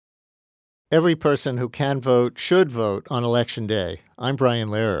Every person who can vote should vote on Election Day. I'm Brian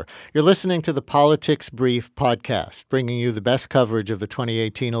Lehrer. You're listening to the Politics Brief podcast, bringing you the best coverage of the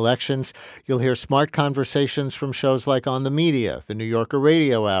 2018 elections. You'll hear smart conversations from shows like On the Media, the New Yorker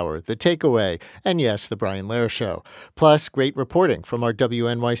Radio Hour, The Takeaway, and yes, The Brian Lehrer Show. Plus, great reporting from our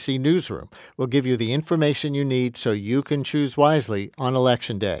WNYC newsroom. We'll give you the information you need so you can choose wisely on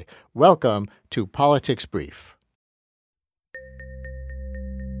Election Day. Welcome to Politics Brief.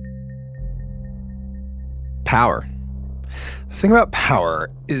 Power. The thing about power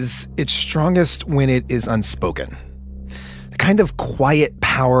is it's strongest when it is unspoken. The kind of quiet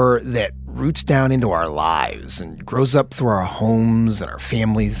power that roots down into our lives and grows up through our homes and our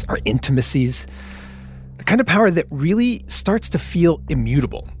families, our intimacies. The kind of power that really starts to feel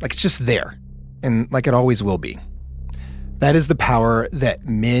immutable, like it's just there, and like it always will be. That is the power that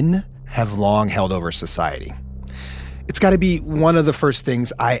men have long held over society. It's got to be one of the first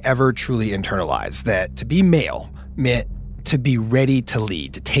things I ever truly internalized, that to be male meant to be ready to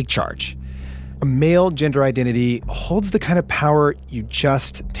lead, to take charge. A male gender identity holds the kind of power you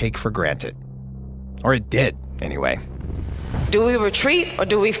just take for granted. Or it did, anyway. Do we retreat or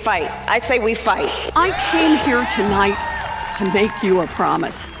do we fight? I say we fight. I came here tonight to make you a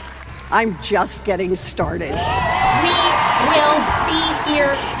promise. I'm just getting started. We will be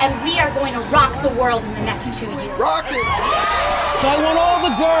here, and we are going to rock the world in the next 2 years. Rock it! So I want all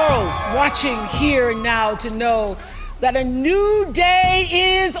the girls watching here and now to know that a new day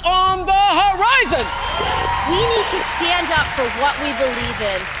is on the horizon. We need to stand up for what we believe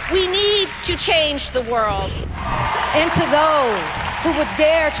in. We need to change the world. And to those who would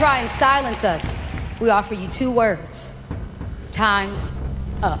dare try and silence us, we offer you 2 words. Time's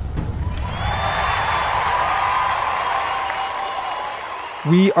up.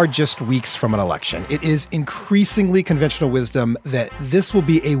 We are just weeks from an election. It is increasingly conventional wisdom that this will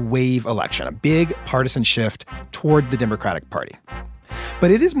be a wave election, a big partisan shift toward the Democratic Party. But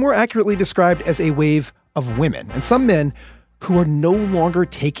it is more accurately described as a wave of women and some men who are no longer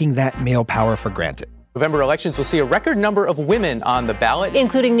taking that male power for granted. November elections will see a record number of women on the ballot,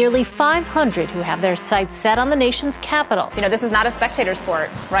 including nearly 500 who have their sights set on the nation's capital. You know, this is not a spectator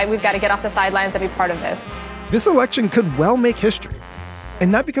sport, right? We've got to get off the sidelines and be part of this. This election could well make history.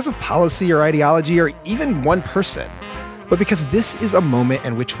 And not because of policy or ideology or even one person, but because this is a moment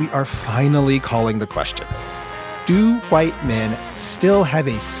in which we are finally calling the question. Do white men still have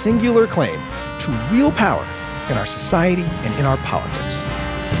a singular claim to real power in our society and in our politics?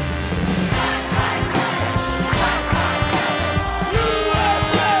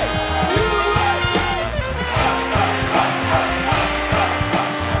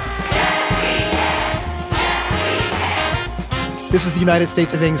 This is the United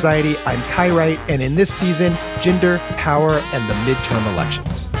States of Anxiety. I'm Kai Wright, and in this season, gender, power, and the midterm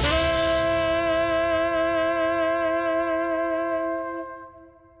elections.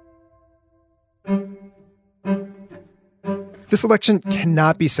 This election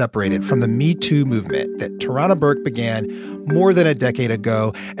cannot be separated from the Me Too movement that Tarana Burke began more than a decade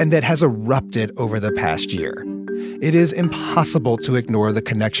ago and that has erupted over the past year. It is impossible to ignore the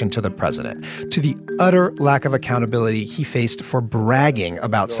connection to the president, to the utter lack of accountability he faced for bragging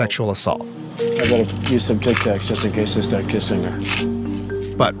about sexual assault. I gotta use some Tic Tacs just in case I start kissing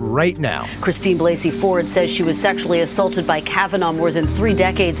her. But right now, Christine Blasey Ford says she was sexually assaulted by Kavanaugh more than 3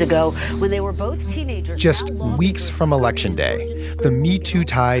 decades ago when they were both teenagers. Just weeks from Election Day, the Me Too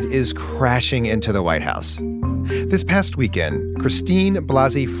tide is crashing into the White House. This past weekend, Christine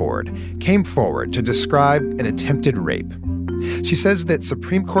Blasey Ford came forward to describe an attempted rape. She says that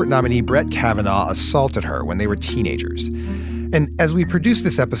Supreme Court nominee Brett Kavanaugh assaulted her when they were teenagers. And as we produce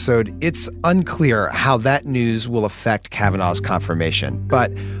this episode, it's unclear how that news will affect Kavanaugh's confirmation.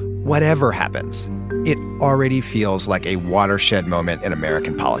 But whatever happens, it already feels like a watershed moment in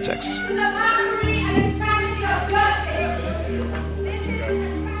American politics.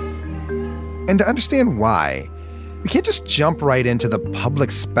 And to understand why, we can't just jump right into the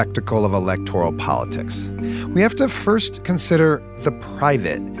public spectacle of electoral politics. We have to first consider the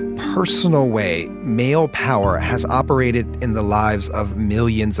private, personal way male power has operated in the lives of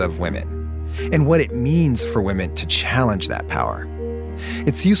millions of women, and what it means for women to challenge that power.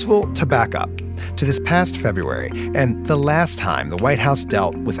 It's useful to back up to this past February and the last time the White House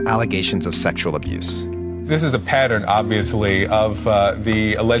dealt with allegations of sexual abuse. This is the pattern, obviously, of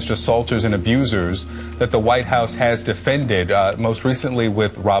the alleged assaulters and abusers that the White House has defended, most recently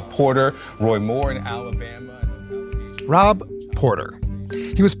with Rob Porter, Roy Moore in Alabama. Rob Porter.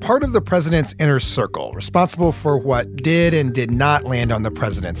 He was part of the president's inner circle, responsible for what did and did not land on the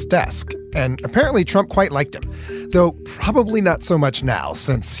president's desk. and apparently Trump quite liked him, though probably not so much now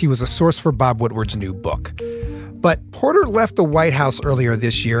since he was a source for Bob Woodward's new book. But Porter left the White House earlier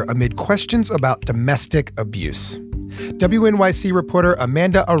this year amid questions about domestic abuse. WNYC reporter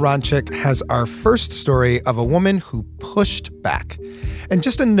Amanda Aronczyk has our first story of a woman who pushed back. And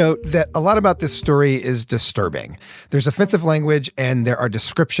just a note that a lot about this story is disturbing. There's offensive language and there are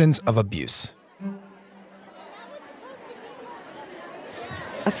descriptions of abuse.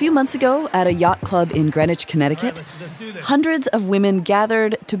 A few months ago, at a yacht club in Greenwich, Connecticut, hundreds of women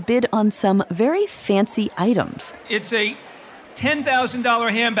gathered to bid on some very fancy items. It's a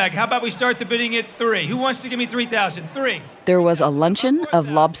 $10,000 handbag. How about we start the bidding at $3,000? Who wants to give me $3,000? $3,000. There was a luncheon of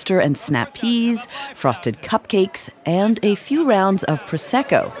lobster and snap peas, frosted cupcakes, and a few rounds of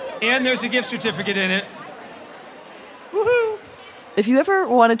Prosecco. And there's a gift certificate in it. Woohoo! If you ever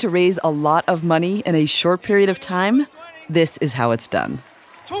wanted to raise a lot of money in a short period of time, this is how it's done.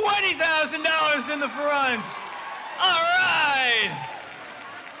 $20,000 in the front. All right.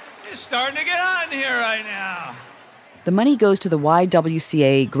 It's starting to get hot in here right now. The money goes to the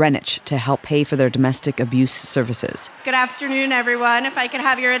YWCA Greenwich to help pay for their domestic abuse services. Good afternoon, everyone. If I could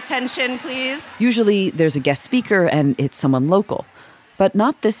have your attention, please. Usually there's a guest speaker and it's someone local, but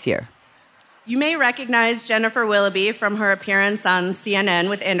not this year. You may recognize Jennifer Willoughby from her appearance on CNN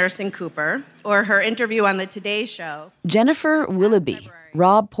with Anderson Cooper or her interview on the Today Show. Jennifer Willoughby,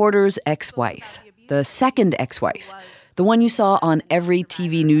 Rob Porter's ex-wife, the second ex-wife, the one you saw on every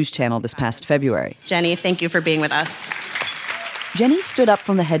TV news channel this past February. Jenny, thank you for being with us. Jenny stood up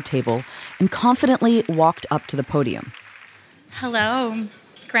from the head table and confidently walked up to the podium. Hello,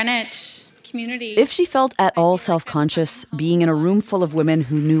 Greenwich community. If she felt at all self-conscious being in a room full of women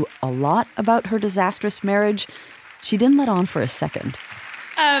who knew a lot about her disastrous marriage, she didn't let on for a second.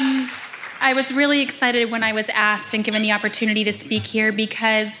 I was really excited when I was asked and given the opportunity to speak here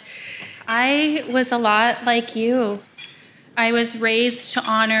because I was a lot like you. I was raised to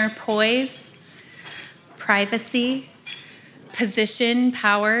honor poise, privacy, position,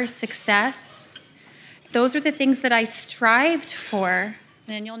 power, success. Those are the things that I strived for.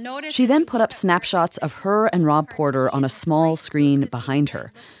 And you'll notice she then put up snapshots of her and Rob Porter on a small screen behind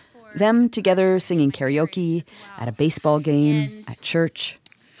her. Them together singing karaoke, at a baseball game, at church.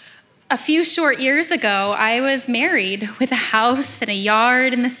 A few short years ago, I was married with a house and a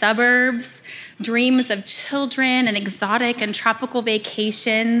yard in the suburbs, dreams of children and exotic and tropical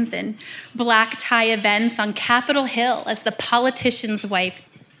vacations and black tie events on Capitol Hill as the politician's wife.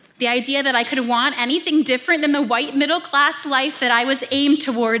 The idea that I could want anything different than the white middle-class life that I was aimed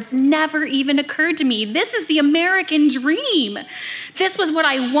towards never even occurred to me. This is the American dream. This was what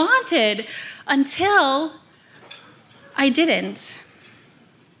I wanted until I didn't.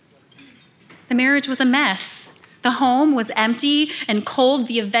 The marriage was a mess. The home was empty and cold.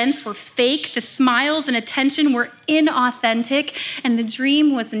 The events were fake. The smiles and attention were inauthentic. And the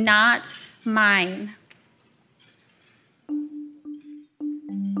dream was not mine.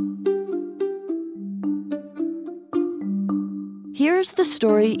 Here's the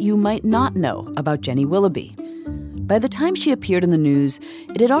story you might not know about Jenny Willoughby. By the time she appeared in the news,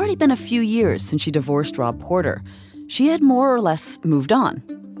 it had already been a few years since she divorced Rob Porter. She had more or less moved on.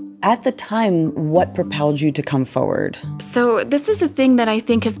 At the time, what propelled you to come forward? So this is a thing that I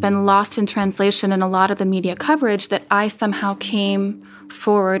think has been lost in translation in a lot of the media coverage, that I somehow came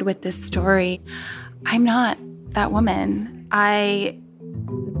forward with this story. I'm not that woman. I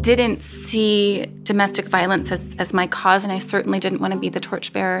didn't see domestic violence as my cause, and I certainly didn't want to be the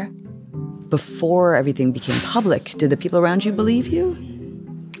torchbearer. Before everything became public, did the people around you believe you?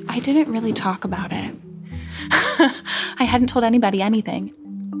 I didn't really talk about it. I hadn't told anybody anything.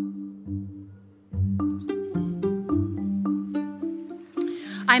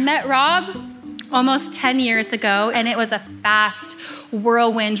 I met Rob almost 10 years ago, and it was a fast,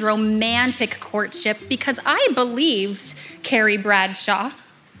 whirlwind, romantic courtship because I believed Carrie Bradshaw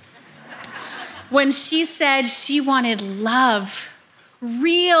when she said she wanted love,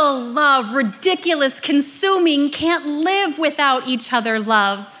 real love, ridiculous, consuming, can't live without each other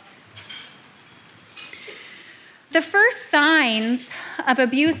love. The first signs of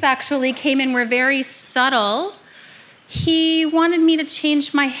abuse actually came and were very subtle. He wanted me to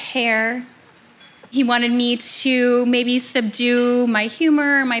change my hair. He wanted me to maybe subdue my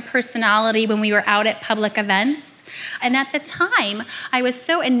humor, my personality when we were out at public events. And at the time, I was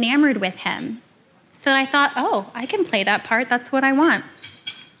so enamored with him that I thought, oh, I can play that part. That's what I want.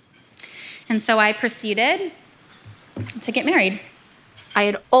 And so I proceeded to get married. I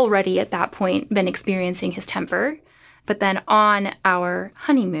had already at that point been experiencing his temper. But then on our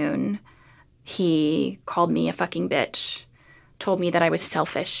honeymoon, he called me a fucking bitch, told me that I was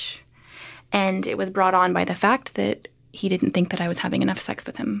selfish, And it was brought on by the fact that he didn't think that I was having enough sex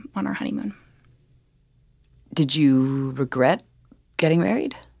with him on our honeymoon. Did you regret getting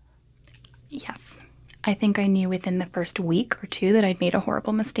married? Yes. I think I knew within the first week or two that I'd made a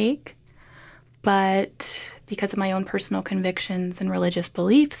horrible mistake. But because of my own personal convictions and religious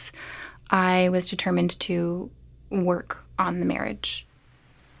beliefs, I was determined to work on the marriage.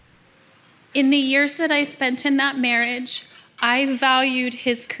 In the years that I spent in that marriage, I valued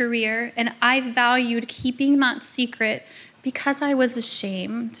his career, and I valued keeping that secret because I was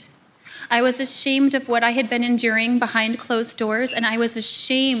ashamed. I was ashamed of what I had been enduring behind closed doors, and I was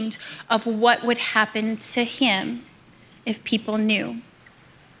ashamed of what would happen to him if people knew.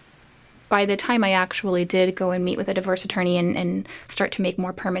 By the time I actually did go and meet with a divorce attorney and start to make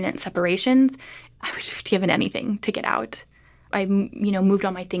more permanent separations, I would have given anything to get out. I, moved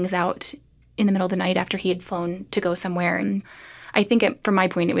all my things out in the middle of the night after he had flown to go somewhere. And I think from my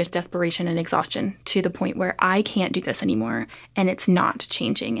point, it was desperation and exhaustion to the point where I can't do this anymore, and it's not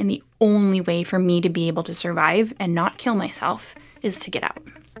changing. And the only way for me to be able to survive and not kill myself is to get out.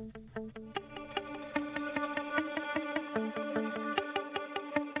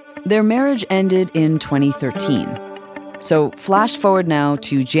 Their marriage ended in 2013. So flash forward now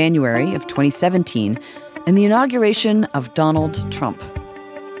to January of 2017 and the inauguration of Donald Trump.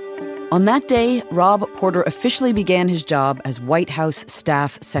 On that day, Rob Porter officially began his job as White House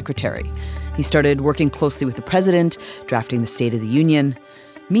staff secretary. He started working closely with the president, drafting the State of the Union.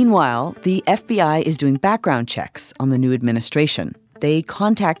 Meanwhile, the FBI is doing background checks on the new administration. They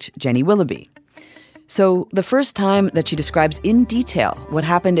contact Jenny Willoughby. So the first time that she describes in detail what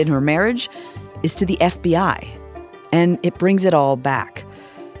happened in her marriage is to the FBI. And it brings it all back.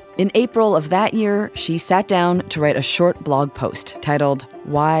 In April of that year, she sat down to write a short blog post titled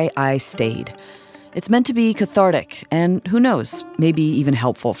Why I Stayed. It's meant to be cathartic and, who knows, maybe even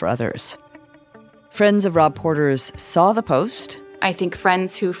helpful for others. Friends of Rob Porter's saw the post. I think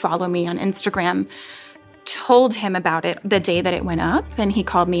friends who follow me on Instagram told him about it the day that it went up, and he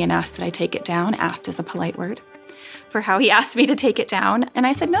called me and asked that I take it down, asked is a polite word, for how he asked me to take it down, and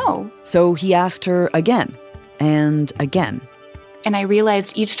I said no. So he asked her again and again. And I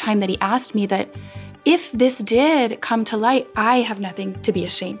realized each time that he asked me that if this did come to light, I have nothing to be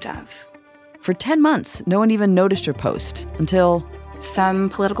ashamed of. For 10 months, no one even noticed her post until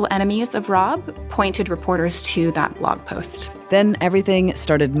some political enemies of Rob pointed reporters to that blog post. Then everything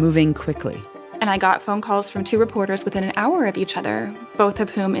started moving quickly. And I got phone calls from 2 reporters within an hour of each other, both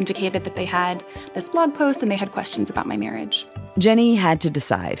of whom indicated that they had this blog post and they had questions about my marriage. Jenny had to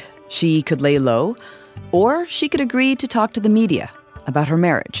decide. She could lay low, or she could agree to talk to the media about her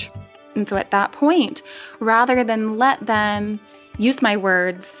marriage. And so at that point, rather than let them use my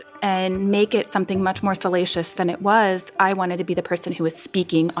words and make it something much more salacious than it was, I wanted to be the person who was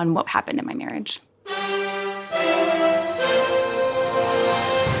speaking on what happened in my marriage.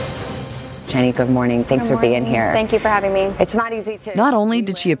 Jenny, good morning. Thanks for being here. Thank you for having me. It's not easy to... Not only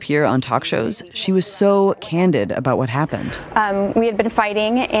did she appear on talk shows, she was so candid about what happened. We had been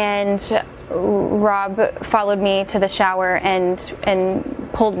fighting, and Rob followed me to the shower and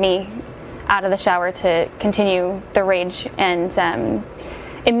pulled me out of the shower to continue the rage, and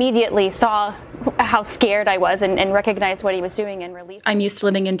immediately saw how scared I was and recognized what he was doing and released. I'm used to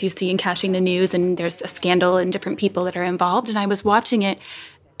living in D.C. and catching the news, and there's a scandal and different people that are involved, and I was watching it,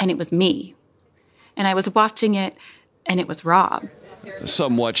 and it was me. And I was watching it, and it was Rob.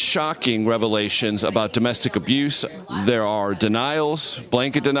 Somewhat shocking revelations about domestic abuse. There are denials,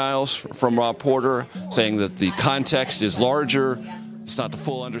 blanket denials from Rob Porter, saying that the context is larger. It's not the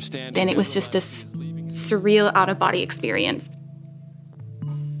full understanding. And it was just this surreal out-of-body experience.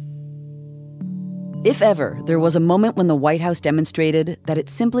 If ever there was a moment when the White House demonstrated that it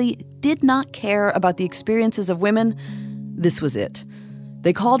simply did not care about the experiences of women, this was it.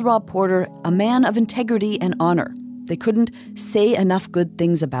 They called Rob Porter a man of integrity and honor. They couldn't say enough good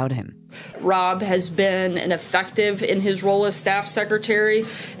things about him. Rob has been effective in his role as staff secretary,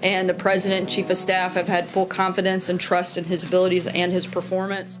 and the president and chief of staff have had full confidence and trust in his abilities and his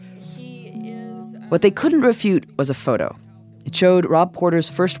performance. What they couldn't refute was a photo. It showed Rob Porter's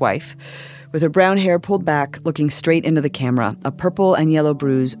first wife, with her brown hair pulled back, looking straight into the camera, a purple and yellow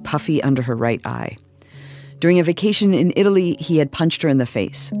bruise puffy under her right eye. During a vacation in Italy, he had punched her in the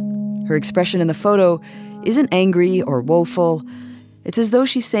face. Her expression in the photo isn't angry or woeful. It's as though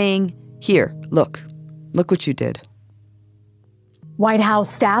she's saying, "Here, look what you did." White House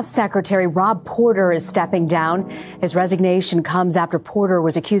Staff Secretary Rob Porter is stepping down. His resignation comes after Porter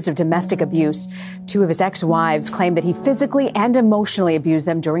was accused of domestic abuse. 2 of his ex-wives claim that he physically and emotionally abused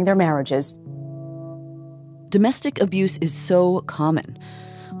them during their marriages. Domestic abuse is so common.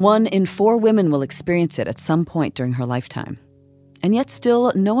 1 in 4 women will experience it at some point during her lifetime. And yet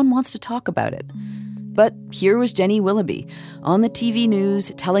still, no one wants to talk about it. But here was Jenny Willoughby on the TV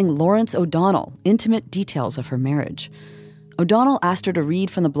news telling Lawrence O'Donnell intimate details of her marriage. O'Donnell asked her to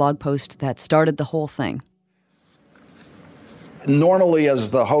read from the blog post that started the whole thing. Normally, as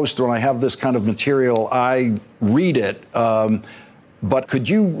the host, when I have this kind of material, I read it. But could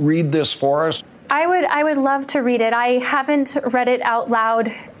you read this for us? I would love to read it. I haven't read it out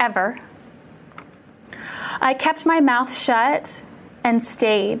loud ever. I kept my mouth shut and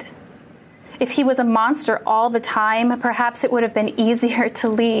stayed. If he was a monster all the time, perhaps it would have been easier to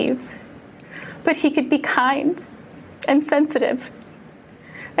leave. But he could be kind and sensitive.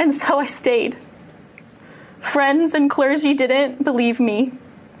 And so I stayed. Friends and clergy didn't believe me.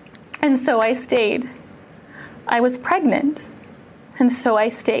 And so I stayed. I was pregnant. And so I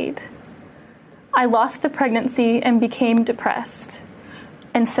stayed. I lost the pregnancy and became depressed.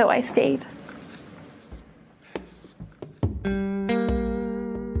 And so I stayed.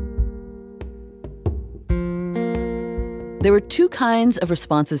 There were 2 kinds of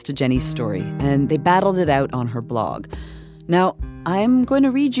responses to Jenny's story, and they battled it out on her blog. Now, I'm going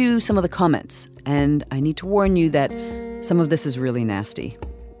to read you some of the comments, and I need to warn you that some of this is really nasty.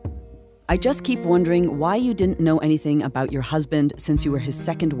 I just keep wondering why you didn't know anything about your husband since you were his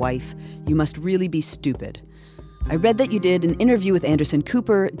second wife. You must really be stupid. I read that you did an interview with Anderson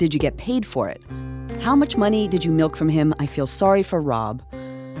Cooper. Did you get paid for it? How much money did you milk from him? I feel sorry for Rob.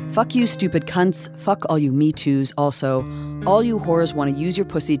 Fuck you, stupid cunts. Fuck all you Me Toos. Also, all you whores want to use your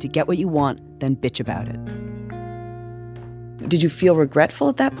pussy to get what you want, then bitch about it. Did you feel regretful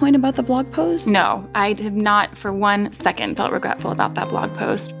at that point about the blog post? No, I have not for 1 second felt regretful about that blog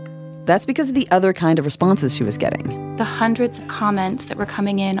post. That's because of the other kind of responses she was getting. The hundreds of comments that were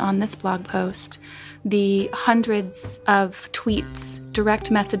coming in on this blog post, the hundreds of tweets, direct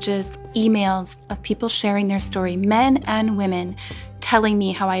messages, emails of people sharing their story, men and women, telling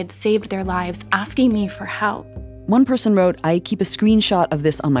me how I had saved their lives, asking me for help. One person wrote, I keep a screenshot of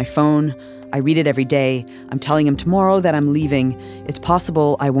this on my phone. I read it every day. I'm telling him tomorrow that I'm leaving. It's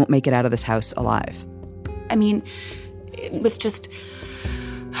possible I won't make it out of this house alive. I mean, it was just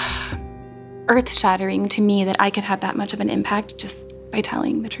earth-shattering to me that I could have that much of an impact just by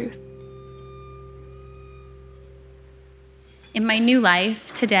telling the truth. In my new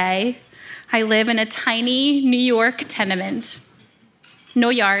life today, I live in a tiny New York tenement. No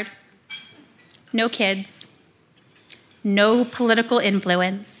yard, no kids, no political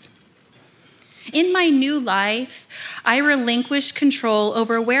influence. In my new life, I relinquish control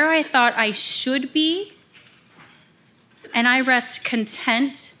over where I thought I should be, and I rest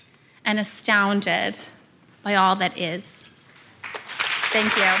content and astounded by all that is.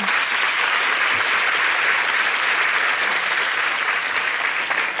 Thank you.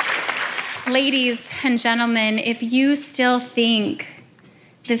 Ladies and gentlemen, if you still think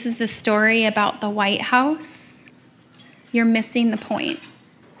this is a story about the White House, you're missing the point.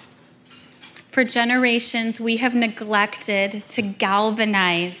 For generations, we have neglected to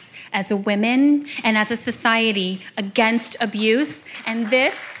galvanize as women and as a society against abuse, and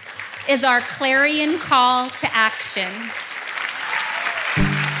this is our clarion call to action.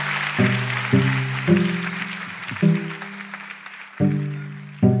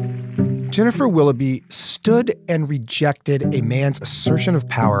 Jennifer Willoughby stood and rejected a man's assertion of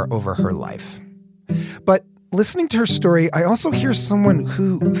power over her life. But listening to her story, I also hear someone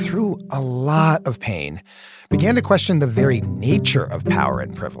who, through a lot of pain, began to question the very nature of power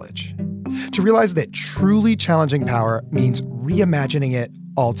and privilege. To realize that truly challenging power means reimagining it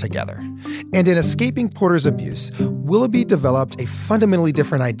altogether. And in escaping Porter's abuse, Willoughby developed a fundamentally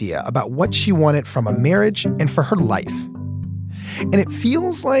different idea about what she wanted from a marriage and for her life. And it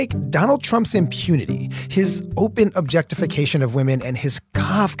feels like Donald Trump's impunity, his open objectification of women, and his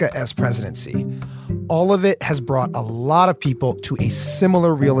Kafka-esque presidency, all of it has brought a lot of people to a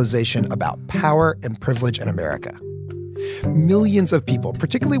similar realization about power and privilege in America. Millions of people,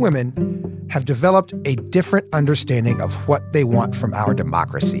 particularly women, have developed a different understanding of what they want from our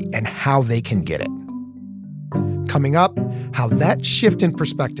democracy and how they can get it. Coming up, how that shift in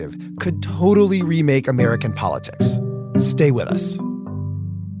perspective could totally remake American politics. Stay with us.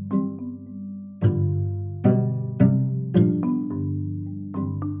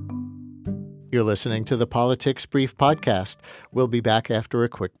 You're listening to the Politics Brief podcast. We'll be back after a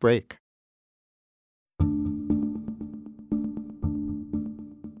quick break.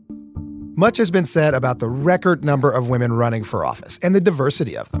 Much has been said about the record number of women running for office and the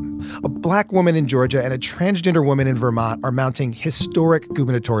diversity of them. A black woman in Georgia and a transgender woman in Vermont are mounting historic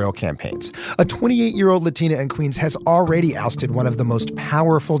gubernatorial campaigns. A 28-year-old Latina in Queens has already ousted one of the most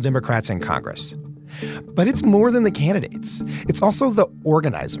powerful Democrats in Congress. But it's more than the candidates. It's also the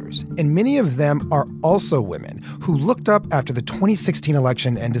organizers. And many of them are also women who looked up after the 2016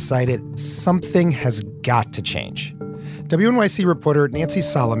 election and decided something has got to change. WNYC reporter Nancy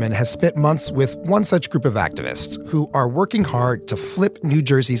Solomon has spent months with one such group of activists who are working hard to flip New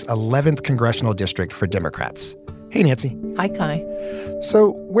Jersey's 11th congressional district for Democrats. Hey, Nancy. Hi, Kai.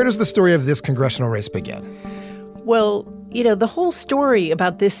 So where does the story of this congressional race begin? Well, the whole story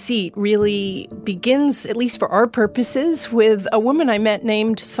about this seat really begins, at least for our purposes, with a woman I met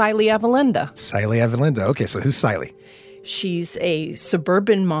named Saily Avalenda. Saily Avalenda. Okay, so who's Saily? She's a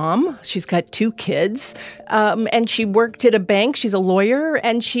suburban mom. She's got 2 kids, and she worked at a bank. She's a lawyer,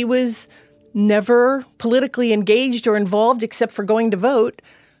 and she was never politically engaged or involved except for going to vote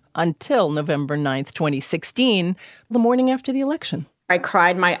until November 9th, 2016, the morning after the election. I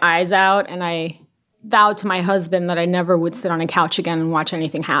cried my eyes out, and I vowed to my husband that I never would sit on a couch again and watch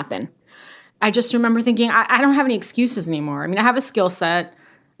anything happen. I just remember thinking, I don't have any excuses anymore. I mean, I have a skill set.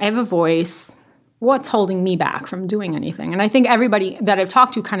 I have a voice. What's holding me back from doing anything? And I think everybody that I've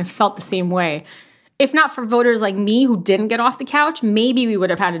talked to kind of felt the same way. If not for voters like me who didn't get off the couch, maybe we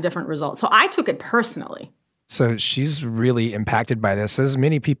would have had a different result. So I took it personally. So she's really impacted by this, as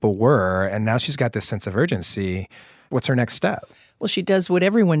many people were, and now she's got this sense of urgency. What's her next step? Well, she does what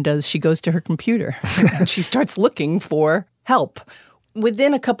everyone does. She goes to her computer and she starts looking for help.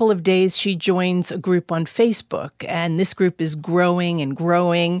 Within a couple of days, she joins a group on Facebook, and this group is growing and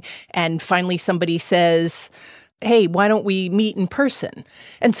growing. And finally, somebody says, hey, why don't we meet in person?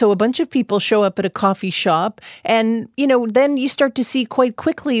 And so a bunch of people show up at a coffee shop. And, then you start to see quite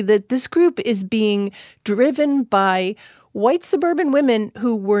quickly that this group is being driven by white suburban women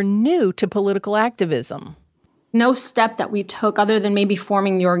who were new to political activism. No step that we took, other than maybe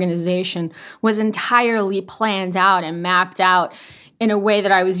forming the organization, was entirely planned out and mapped out in a way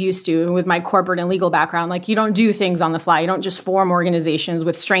that I was used to with my corporate and legal background. Like, you don't do things on the fly. You don't just form organizations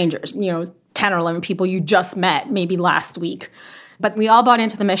with strangers, 10 or 11 people you just met maybe last week. But we all bought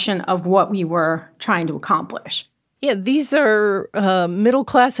into the mission of what we were trying to accomplish. Yeah, these are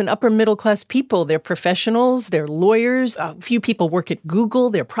middle-class and upper-middle-class people. They're professionals. They're lawyers. A few people work at Google.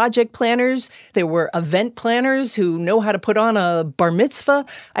 They're project planners. There were event planners who know how to put on a bar mitzvah.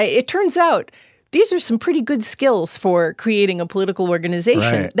 It turns out these are some pretty good skills for creating a political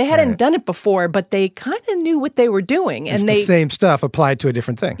organization. Right, they hadn't done it before, but they kind of knew what they were doing. It's the same stuff applied to a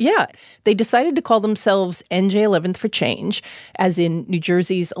different thing. Yeah. They decided to call themselves NJ 11th for Change, as in New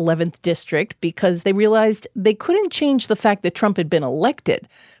Jersey's 11th district, because they realized they couldn't change the fact that Trump had been elected,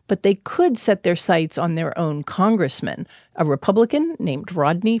 but they could set their sights on their own congressman, a Republican named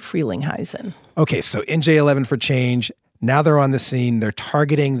Rodney Frelinghuysen. Okay, so NJ 11 for Change. Now they're on the scene. They're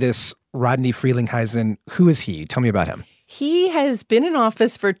targeting this Rodney Frelinghuysen. Who is he? Tell me about him. He has been in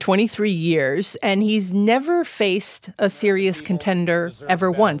office for 23 years, and he's never faced a serious contender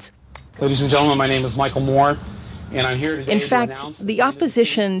ever once. Ladies and gentlemen, my name is Michael Moore, and I'm here today in fact, the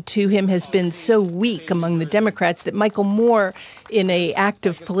opposition to him has been so weak among the Democrats that Michael Moore, in an act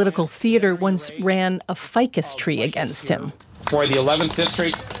of political theater, once ran a ficus tree against him. For the 11th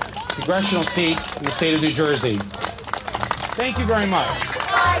District congressional seat in the state of New Jersey. Thank you very much.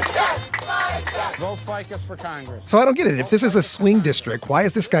 Vote ficus for Congress. So I don't get it. If this is a swing district, why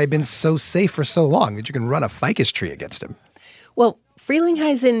has this guy been so safe for so long that you can run a ficus tree against him? Well,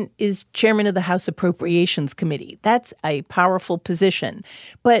 Frelinghuysen is chairman of the House Appropriations Committee. That's a powerful position.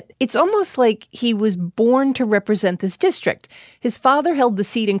 But it's almost like he was born to represent this district. His father held the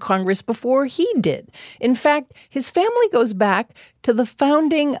seat in Congress before he did. In fact, his family goes back to the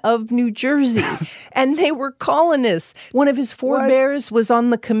founding of New Jersey, and they were colonists. One of his forebears was on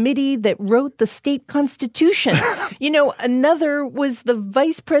the committee that wrote the state constitution. Another was the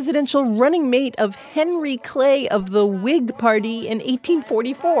vice presidential running mate of Henry Clay of the Whig Party in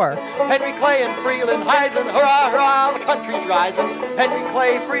 1844. Henry Clay and Frelinghuysen, hurrah, hurrah, the country's rising. Henry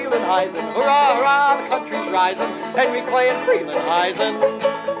Clay, Frelinghuysen, hurrah, hurrah, the country's rising. Henry Clay and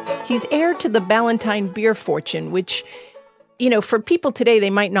Frelinghuysen. He's heir to the Ballantine beer fortune, which, for people today, they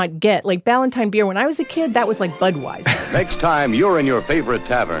might not get. Like Ballantine beer, when I was a kid, that was like Budweiser. Next time you're in your favorite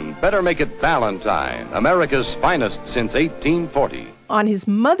tavern, better make it Ballantine, America's finest since 1840. On his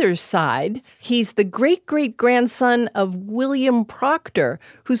mother's side, he's the great-great-grandson of William Proctor,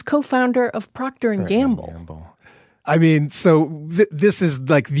 who's co-founder of Procter & Gamble. I mean, so this is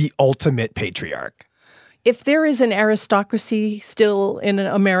like the ultimate patriarch. If there is an aristocracy still in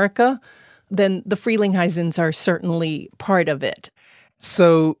America, then the Frelinghuysen's are certainly part of it.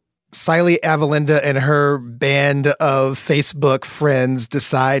 So Siley Avalenda and her band of Facebook friends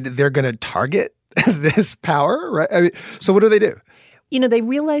decide they're going to target this power, right? I mean, so what do? They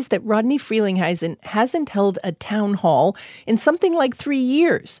realize that Rodney Frelinghuysen hasn't held a town hall in something like 3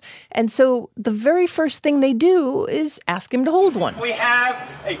 years. And so the very first thing they do is ask him to hold one. We have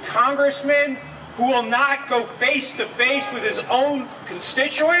a congressman who will not go face to face with his own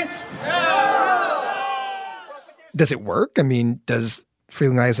constituents? No! Does it work? I mean, does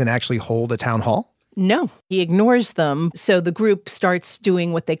Frelinghuysen actually hold a town hall? No, he ignores them. So the group starts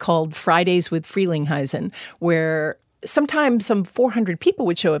doing what they called Fridays with Frelinghuysen, where sometimes some 400 people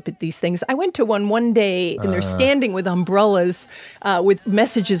would show up at these things. I went to one day, and they're standing with umbrellas with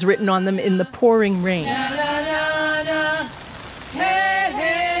messages written on them in the pouring rain.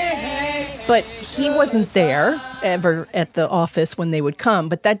 But he wasn't there ever at the office when they would come,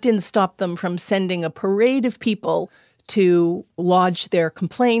 but that didn't stop them from sending a parade of people to lodge their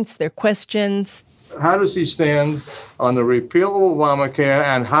complaints, their questions. How does he stand on the repeal of Obamacare,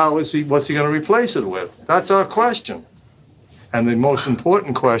 and what's he going to replace it with? That's our question. And the most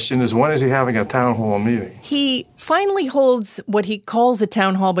important question is, when is he having a town hall meeting? He finally holds what he calls a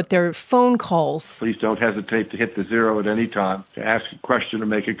town hall, but they're phone calls. Please don't hesitate to hit the 0 at any time to ask a question or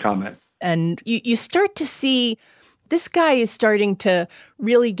make a comment. And you start to see this guy is starting to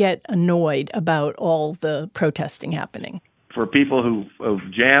really get annoyed about all the protesting happening. For people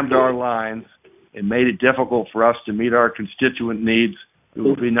who've jammed our lines and made it difficult for us to meet our constituent needs, it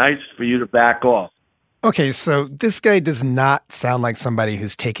would be nice for you to back off. Okay, so this guy does not sound like somebody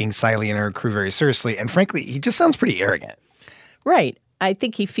who's taking Siley and her crew very seriously. And frankly, he just sounds pretty arrogant. Right. I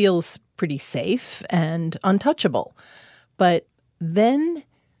think he feels pretty safe and untouchable. But then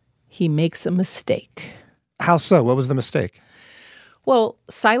he makes a mistake. How so? What was the mistake? Well,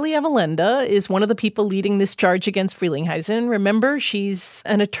 Siley Avalenda is one of the people leading this charge against Frelinghuysen. Remember, she's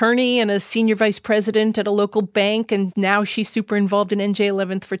an attorney and a senior vice president at a local bank, and now she's super involved in NJ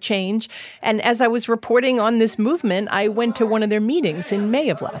 11th for Change. And as I was reporting on this movement, I went to one of their meetings in May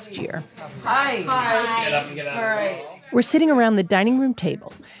of last year. Hi. Get up and get out. All right. We're sitting around the dining room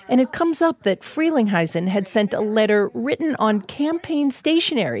table, and it comes up that Frelinghuysen had sent a letter written on campaign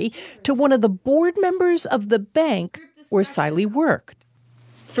stationery to one of the board members of the bank where Siley worked.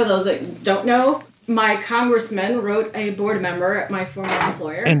 For those that don't know, my congressman wrote a board member at my former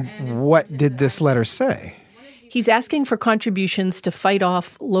employer. And what did this letter say? He's asking for contributions to fight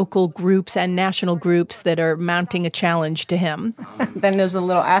off local groups and national groups that are mounting a challenge to him. Then there's a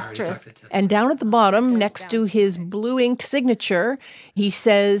little asterisk. And down at the bottom, next to his blue-inked signature, he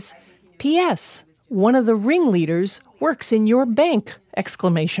says, P.S., one of the ringleaders works in your bank, !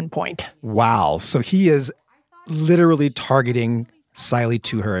 Wow. So he is literally targeting Siley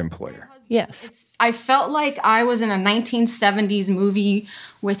to her employer. Yes. I felt like I was in a 1970s movie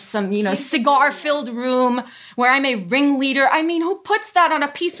with some, cigar-filled room where I'm a ringleader. I mean, who puts that on a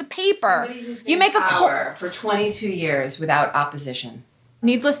piece of paper? You make a power for 22 years without opposition.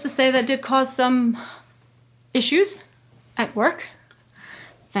 Needless to say, that did cause some issues at work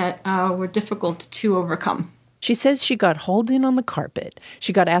that were difficult to overcome. She says she got hauled in on the carpet.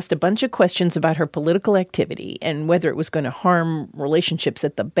 She got asked a bunch of questions about her political activity and whether it was going to harm relationships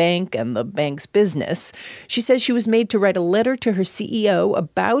at the bank and the bank's business. She says she was made to write a letter to her CEO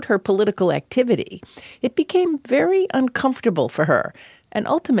about her political activity. It became very uncomfortable for her, and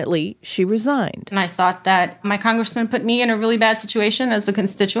ultimately she resigned. And I thought that my congressman put me in a really bad situation as a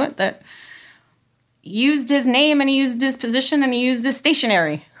constituent that used his name and he used his position and he used his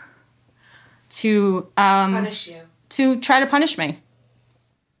stationery to punish you, to try to punish me.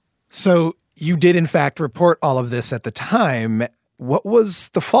 So you did, in fact, report all of this at the time. What was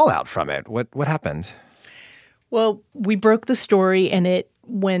the fallout from it? What happened? Well, we broke the story, and it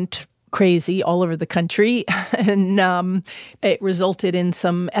went crazy all over the country, and it resulted in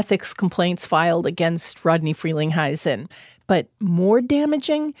some ethics complaints filed against Rodney Frelinghuysen. But more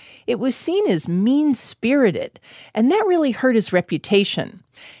damaging, it was seen as mean-spirited, and that really hurt his reputation.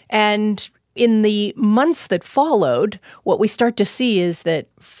 And in the months that followed, what we start to see is that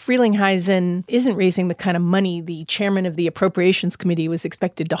Frelinghuysen isn't raising the kind of money the chairman of the Appropriations Committee was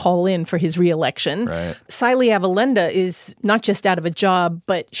expected to haul in for his reelection. Right. Siley Avalenda is not just out of a job,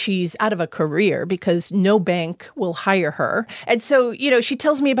 but she's out of a career because no bank will hire her. And so, she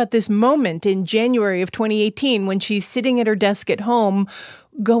tells me about this moment in January of 2018 when she's sitting at her desk at home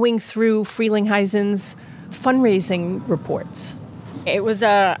going through Frelinghuysen's fundraising reports. It was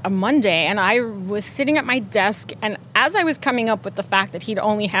a Monday, and I was sitting at my desk, and as I was coming up with the fact that he'd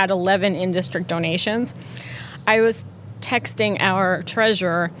only had 11 in-district donations, I was texting our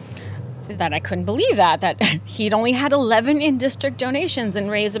treasurer that I couldn't believe that he'd only had 11 in-district donations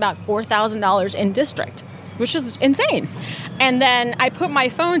and raised about $4,000 in district, which is insane. And then I put my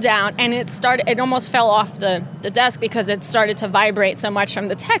phone down, and it almost fell off the desk because it started to vibrate so much from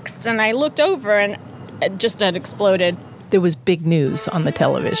the texts, and I looked over, and it just had exploded. There was big news on the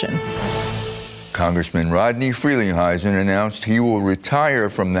television. Congressman Rodney Frelinghuysen announced he will retire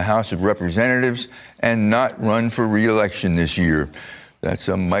from the House of Representatives and not run for re-election this year. That's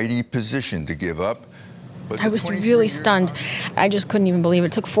a mighty position to give up. I was really stunned. I just couldn't even believe it.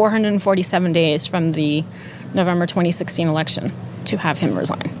 It took 447 days from the November 2016 election to have him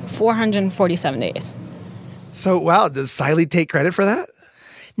resign. 447 days. So, wow, does Saile take credit for that?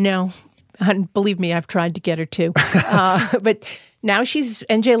 No. And believe me, I've tried to get her to. But now she's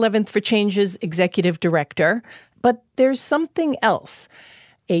NJ 11th for Change's executive director. But there's something else.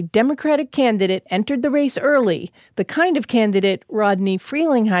 A Democratic candidate entered the race early, the kind of candidate Rodney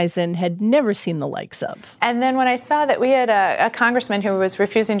Frelinghuysen had never seen the likes of. And then when I saw that we had a congressman who was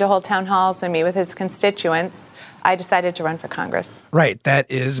refusing to hold town halls and meet with his constituents, I decided to run for Congress. Right. That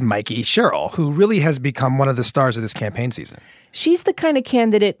is Mikey Sherrill, who really has become one of the stars of this campaign season. She's the kind of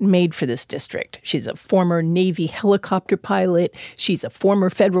candidate made for this district. She's a former Navy helicopter pilot. She's a former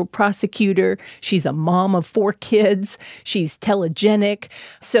federal prosecutor. She's a mom of 4 kids. She's telegenic.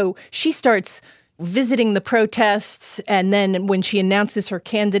 So she starts visiting the protests, and then when she announces her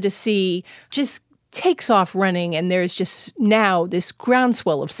candidacy, just takes off running, and there's just now this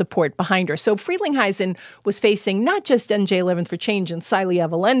groundswell of support behind her. So Frelinghuysen was facing not just NJ 11th for Change and Saile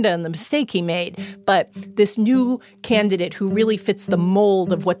Avalenda and the mistake he made, but this new candidate who really fits the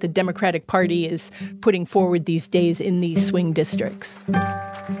mold of what the Democratic Party is putting forward these days in these swing districts.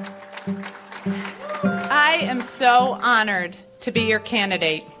 I am so honored to be your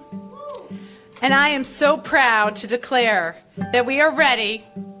candidate. And I am so proud to declare that we are ready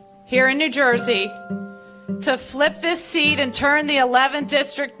here in New Jersey to flip this seat and turn the 11th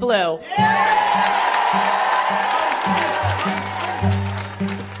District blue.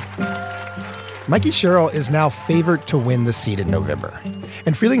 Mikey Sherrill is now favored to win the seat in November.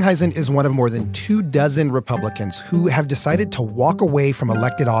 And Frelinghuysen is one of more than 24 Republicans who have decided to walk away from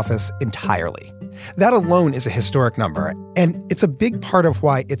elected office entirely. That alone is a historic number, and it's a big part of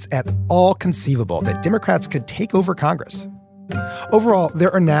why it's at all conceivable that Democrats could take over Congress. Overall,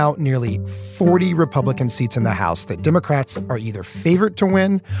 there are now nearly 40 Republican seats in the House that Democrats are either favored to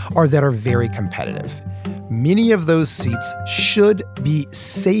win or that are very competitive. Many of those seats should be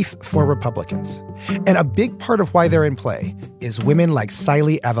safe for Republicans. And a big part of why they're in play is women like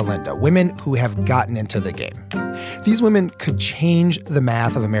Saile Avalenda, women who have gotten into the game. These women could change the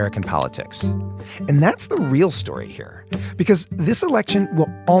math of American politics. And that's the real story here, because this election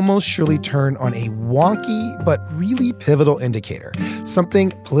will almost surely turn on a wonky but really pivotal indicator,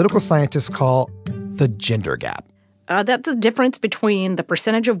 something political scientists call the gender gap. That's the difference between the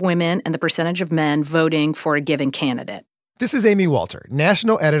percentage of women and the percentage of men voting for a given candidate. This is Amy Walter,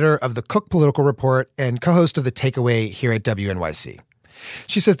 national editor of the Cook Political Report and co-host of The Takeaway here at WNYC.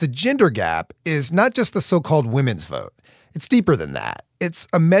 She says the gender gap is not just the so-called women's vote. It's deeper than that. It's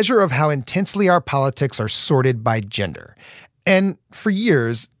a measure of how intensely our politics are sorted by gender. And for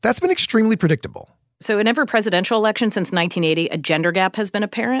years, that's been extremely predictable. So in every presidential election since 1980, a gender gap has been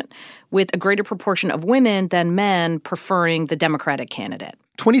apparent, with a greater proportion of women than men preferring the Democratic candidate.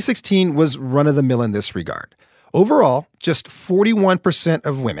 2016 was run-of-the-mill in this regard. Overall, just 41%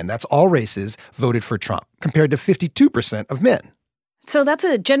 of women, that's all races, voted for Trump, compared to 52% of men. So that's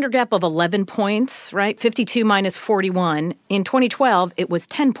a gender gap of 11 points, right? 52 minus 41. In 2012, it was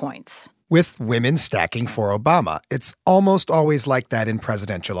 10 points. With women stacking for Obama. It's almost always like that in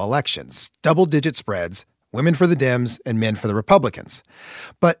presidential elections. Double-digit spreads, women for the Dems and men for the Republicans.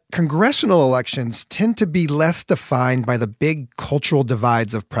 But congressional elections tend to be less defined by the big cultural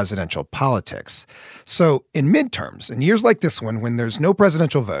divides of presidential politics. So in midterms, in years like this one, when there's no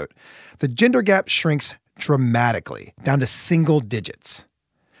presidential vote, the gender gap shrinks dramatically, down to single digits.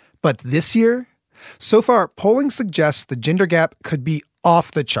 But this year, so far, polling suggests the gender gap could be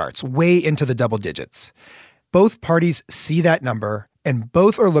off the charts, way into the double digits. Both parties see that number, and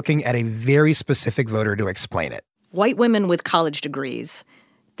both are looking at a very specific voter to explain it. White women with college degrees.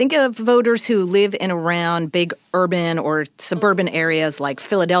 Think of voters who live in around big urban or suburban areas like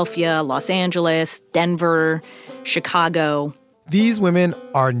Philadelphia, Los Angeles, Denver, Chicago. These women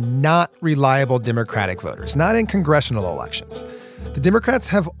are not reliable Democratic voters, not in congressional elections. The Democrats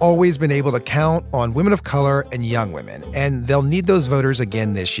have always been able to count on women of color and young women, and they'll need those voters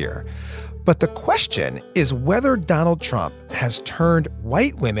again this year. But the question is whether Donald Trump has turned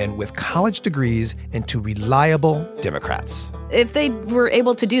white women with college degrees into reliable Democrats. If they were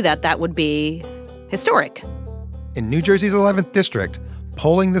able to do that, that would be historic. In New Jersey's 11th district,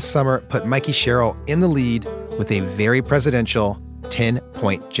 polling this summer put Mikey Sherrill in the lead with a very presidential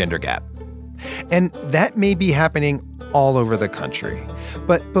 10-point gender gap. And that may be happening all over the country.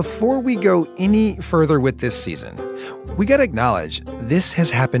 But before we go any further with this season, we got to acknowledge this has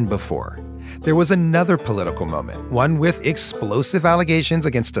happened before. There was another political moment, one with explosive allegations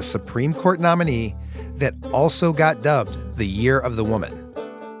against a Supreme Court nominee that also got dubbed the Year of the Woman.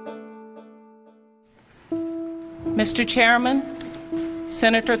 Mr. Chairman,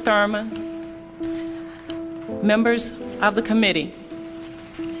 Senator Thurmond, members of the committee,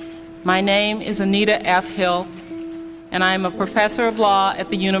 my name is Anita F. Hill, and I am a professor of law at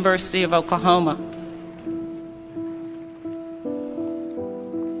the University of Oklahoma.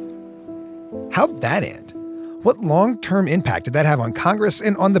 How'd that end? What long-term impact did that have on Congress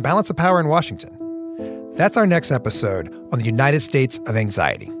and on the balance of power in Washington? That's our next episode on the United States of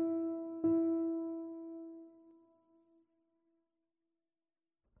Anxiety.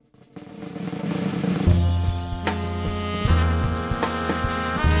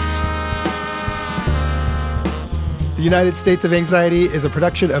 The United States of Anxiety is a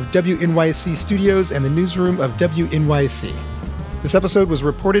production of WNYC Studios and the newsroom of WNYC. This episode was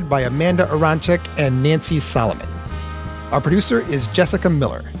reported by Amanda Aronchik and Nancy Solomon. Our producer is Jessica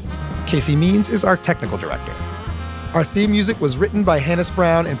Miller. Casey Means is our technical director. Our theme music was written by Hannes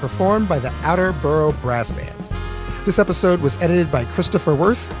Brown and performed by the Outer Borough Brass Band. This episode was edited by Christopher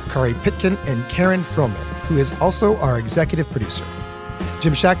Worth, Kari Pitkin, and Karen Froman, who is also our executive producer.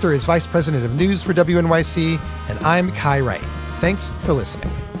 Jim Schachter is Vice President of News for WNYC, and I'm Kai Rain. Thanks for listening.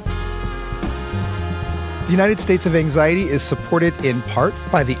 The United States of Anxiety is supported in part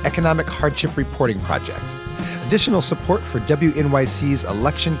by the Economic Hardship Reporting Project. Additional support for WNYC's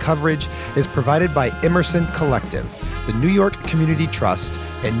election coverage is provided by Emerson Collective, the New York Community Trust,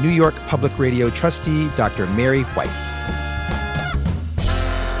 and New York Public Radio trustee Dr. Mary White.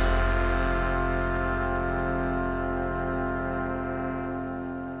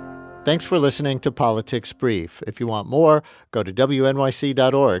 Thanks for listening to Politics Brief. If you want more, go to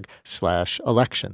wnyc.org/election.